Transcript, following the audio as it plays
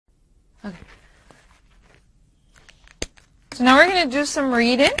Okay. So now we're going to do some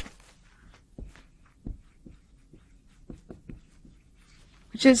reading,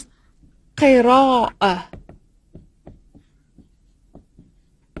 which is قراءة.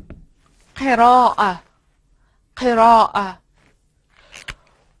 قراءة. قراءة.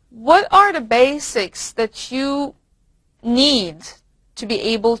 What are the basics that you need to be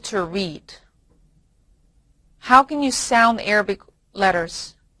able to read? How can you sound Arabic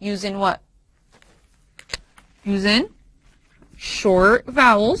letters? Using what? Using short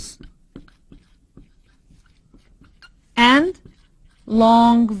vowels and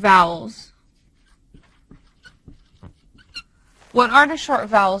long vowels. What are the short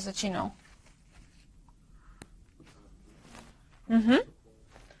vowels that you know?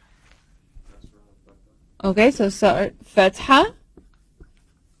 Okay, so fatha,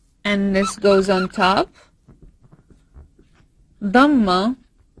 and this goes on top. Dhamma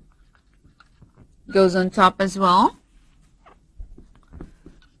goes on top as well.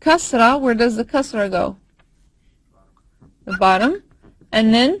 Kasra, where does the kasra go? The bottom.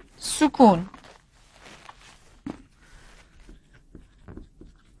 And then sukun.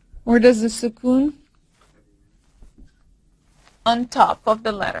 Where does the sukun? On top of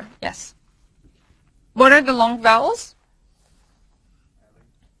the letter, yes. What are the long vowels?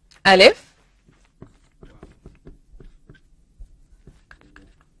 Alif.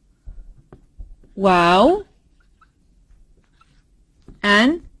 Wow.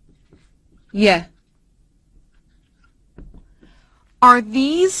 And yeah. Are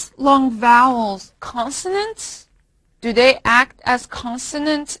these long vowels consonants? Do they act as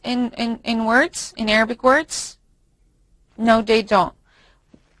consonants in words, in Arabic words? No, they don't.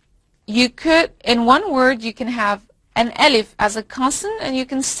 You could, in one word, you can have an alif as a consonant, and you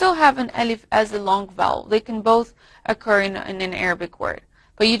can still have an alif as a long vowel. They can both occur in an Arabic word.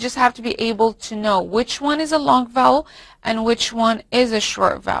 But you just have to be able to know which one is a long vowel and which one is a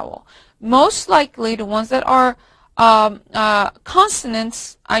short vowel. Most likely, the ones that are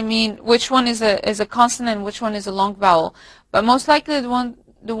consonants, I mean, which one is a consonant and which one is a long vowel. But most likely,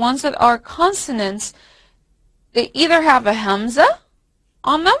 the ones that are consonants, they either have a hamza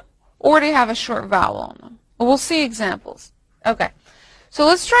on them or they have a short vowel on them. We'll see examples. Okay, so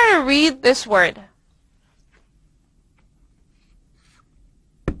let's try to read this word.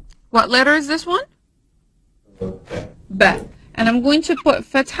 What letter is this one? Ba. And I'm going to put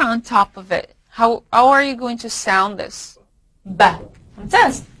fatha on top of it. How are you going to sound this? Ba.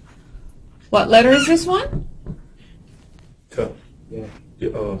 ممتاز. What letter is this one?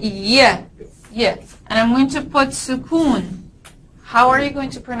 Yeah. Yeah. And I'm going to put sukun. How are you going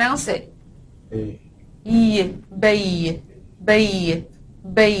to pronounce it? Bay. Bay.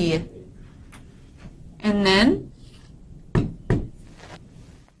 Bay. And then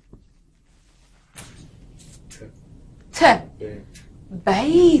T.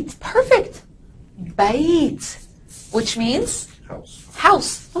 Bait. Perfect. Bait. Which means? House.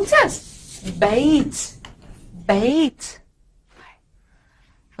 House. ممتاز. Bait. Bait.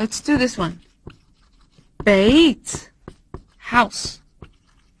 Let's do this one. Bait. House.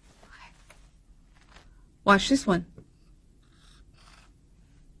 Watch this one.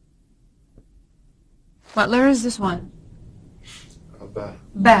 What letter is this one? Ba.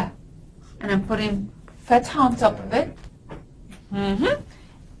 Ba. And I'm putting fatha on top of it.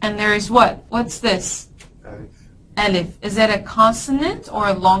 And there is what? What's this? Alif. Alif. Is that a consonant or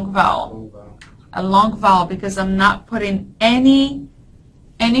a long vowel? Long vowel. A long vowel, because I'm not putting any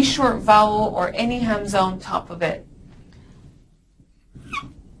short vowel or any hamza on top of it.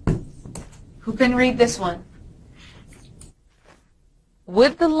 Who can read this one?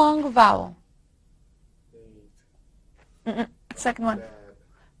 With the long vowel. Second one.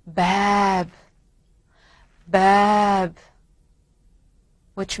 Bab. Bab.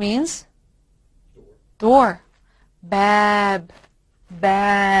 Which means? Door. Bab.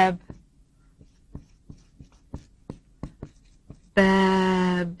 Bab.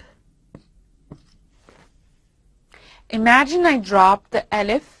 Bab. Imagine I drop the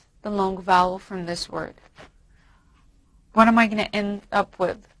alif, the long vowel, from this word. What am I going to end up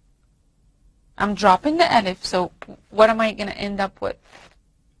with? I'm dropping the alif, so what am I going to end up with?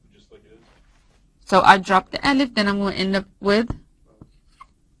 Just like it is. So I drop the alif, then I'm going to end up with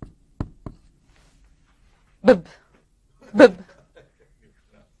bib. Bib.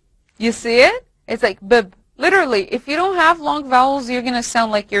 You see it? It's like bib. Literally, if you don't have long vowels, you're going to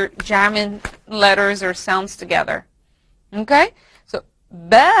sound like you're jamming letters or sounds together. Okay? So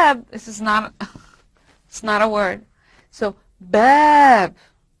bab, this is not, it's not a word. So bab.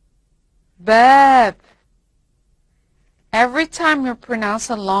 Bab. Every time you pronounce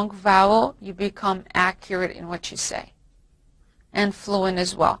a long vowel, you become accurate in what you say. And fluent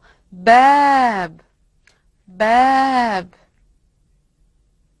as well. Bab. Bab.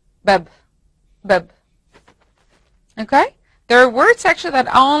 Bab. Bab. Okay? There are words actually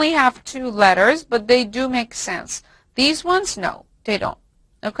that only have 2 letters, but they do make sense. These ones, no, they don't.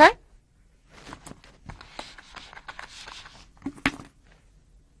 Okay?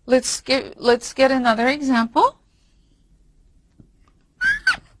 Let's get another example.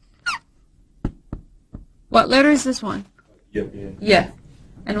 What letter is this one? Yeah.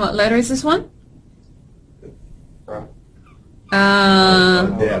 And what letter is this one?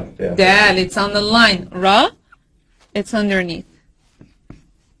 Dal. It's on the line. Ra, it's underneath.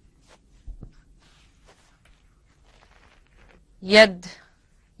 Yad.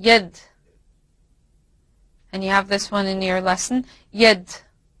 Yad. And you have this one in your lesson. Yad.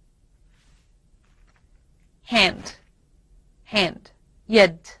 Hand. Hand.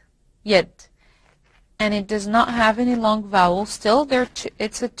 Yad. Yad. And it does not have any long vowels. Still,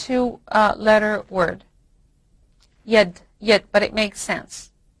 it's a 2-letter word. Yad. Yad. But it makes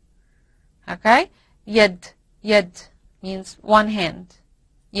sense. Okay? Yad. Yad means one hand.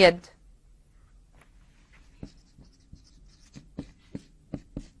 Yad.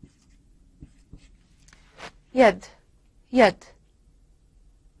 Yad. Yad.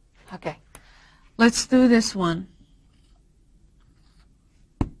 Okay. Let's do this one.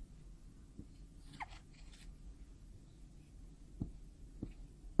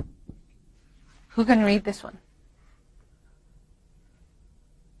 Who can read this one?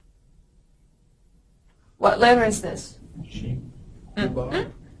 What letter is this?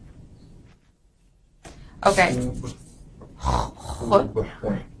 Mm-hmm. Okay.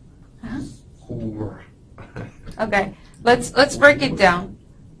 Okay. Let's break it down.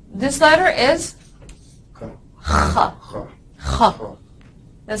 This letter is kha. Kha.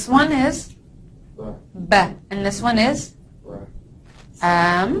 This one is ba, and this one is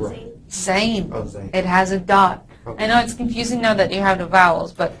zain. It has a dot. I know it's confusing now that you have the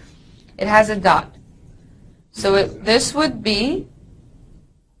vowels, but it has a dot. So this would be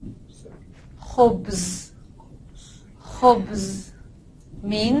khubz. Khubz.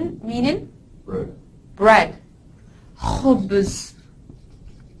 Meaning? Bread. Khubz.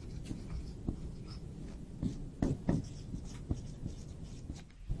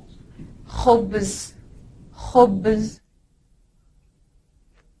 Khubz. Khubz.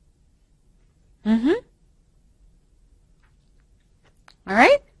 Mm-hmm. All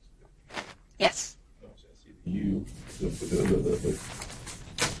right? Yes.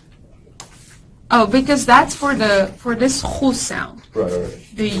 Oh, because that's for this khu sound. Right.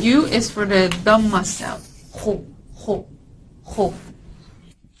 The U is for the dhamma sound. Khu, khu, khu.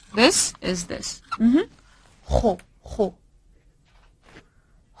 This is this. Mm-hmm. Khu, khu.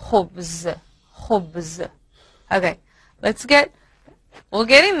 Khubz, khubz. Okay, we'll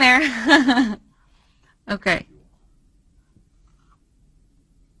get in there. Okay.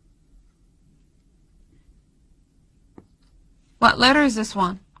 What letter is this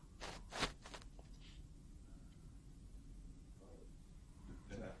one?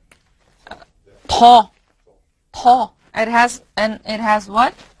 Ta. Ta. It has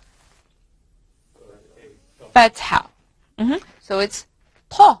what? Fatha. So it's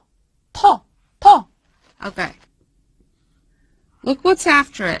ta. Ta. Ta. Okay. Look what's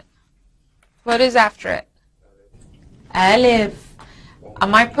after it. What is after it? Alif.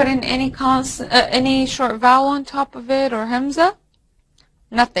 Am I putting any short vowel on top of it or hamza?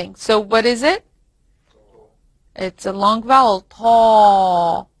 Nothing. So what is it? It's a long vowel.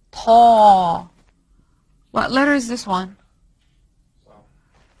 Ta. Ta. What letter is this one?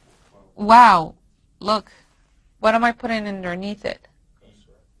 Wow. Look. What am I putting underneath it?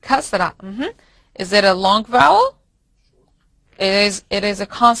 Kasra. Is it a long vowel? It is a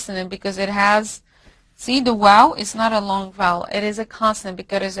consonant because it has, see, the wow is not a long vowel. It is a consonant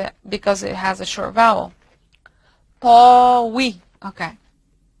because it has a short vowel. Tawi. Okay.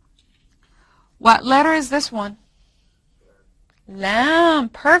 What letter is this one? Lam.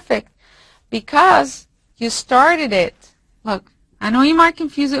 Perfect. Because you started it. Look, I know you might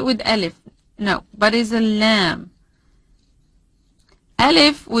confuse it with alif. No, but it's a lam.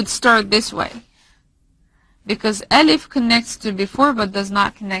 Alif would start this way. Because alif connects to before but does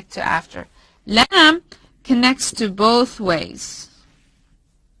not connect to after. Lam connects to both ways.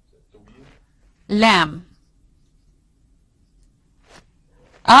 Lam.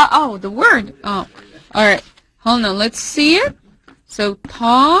 Oh, the word. Oh, all right. Hold on. Let's see it. So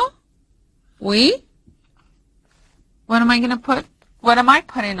ta, we. What am I gonna put? What am I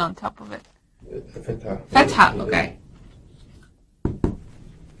putting on top of it? Fatha. Fatha. Okay.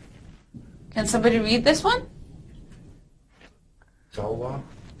 Can somebody read this one? Tawla.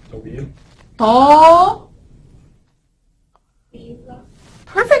 Tawil. Ta.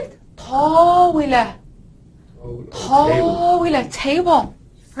 Perfect. Tawila. Tawila. Table.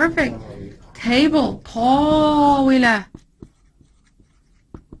 Perfect. Table. Tawila.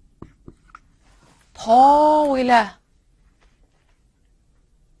 Tawila.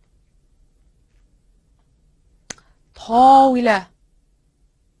 Tawila.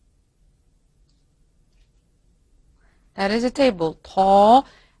 That is a table. Ta.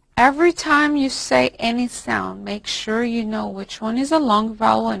 Every time you say any sound, make sure you know which one is a long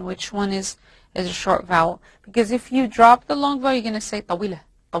vowel and which one is a short vowel. Because if you drop the long vowel, you're going to say tawila,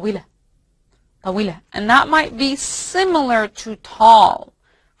 tawila, tawila. And that might be similar to tall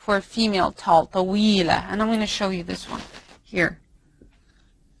for a female, tall, tawila. And I'm going to show you this one here.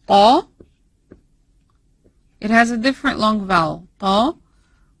 Ta. It has a different long vowel. Ta.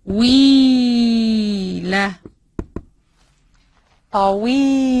 Wila.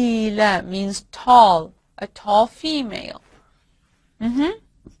 Tawila means tall, a tall female.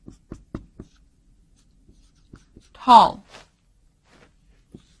 Tall.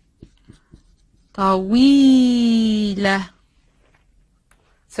 Tawila.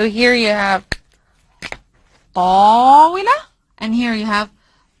 So here you have tawila, and here you have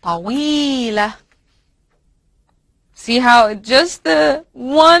tawila. See how just the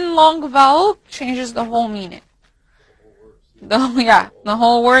one long vowel changes the whole meaning. The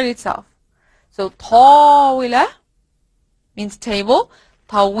whole word itself. So tawila means table.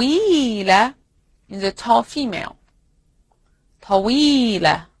 Tawila means a tall female.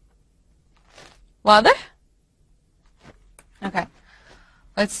 Tawila. واضح? Okay.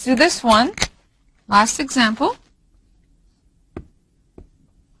 Let's do this one. Last example.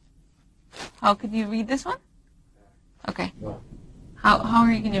 How could you read this one? Okay. How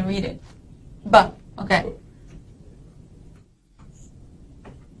are you going to read it? Ba. Okay.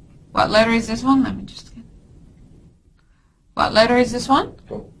 What letter is this one? Let me just get. What letter is this one?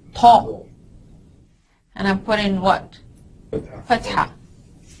 Ta. And I put in what? Fatha.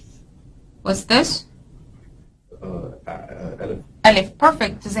 What's this? Alif. Alif.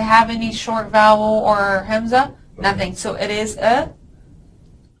 Perfect. Does it have any short vowel or hamza? Nothing. So it is a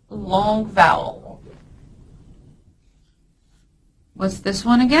long vowel. What's this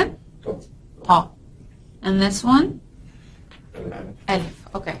one again? Ta. And this one? Alif.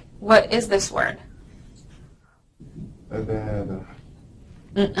 Okay. What is this word?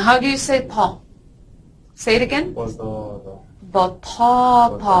 How do you say ta? Say it again.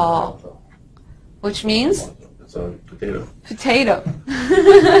 Batata. Which means? It's a potato. Potato.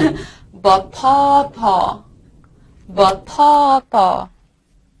 Batata. Batata.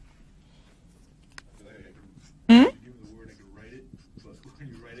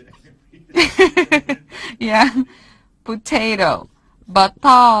 Yeah. Potato.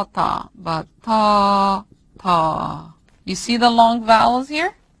 Batata. Batata. You see the long vowels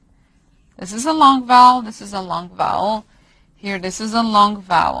here? This is a long vowel. This is a long vowel. Here, this is a long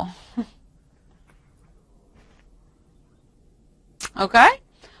vowel. Okay?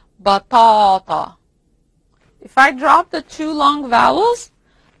 Batata. If I drop the two long vowels,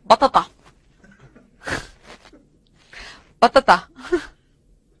 batata. Batata.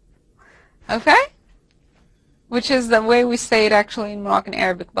 Okay? Which is the way we say it actually in Moroccan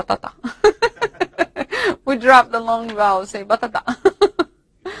Arabic, batata. We drop the long vowel, say batata.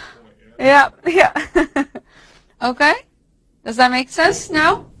 Yeah. Okay? Does that make sense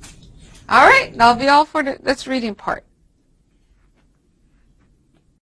now? All right, that'll be all for this reading part.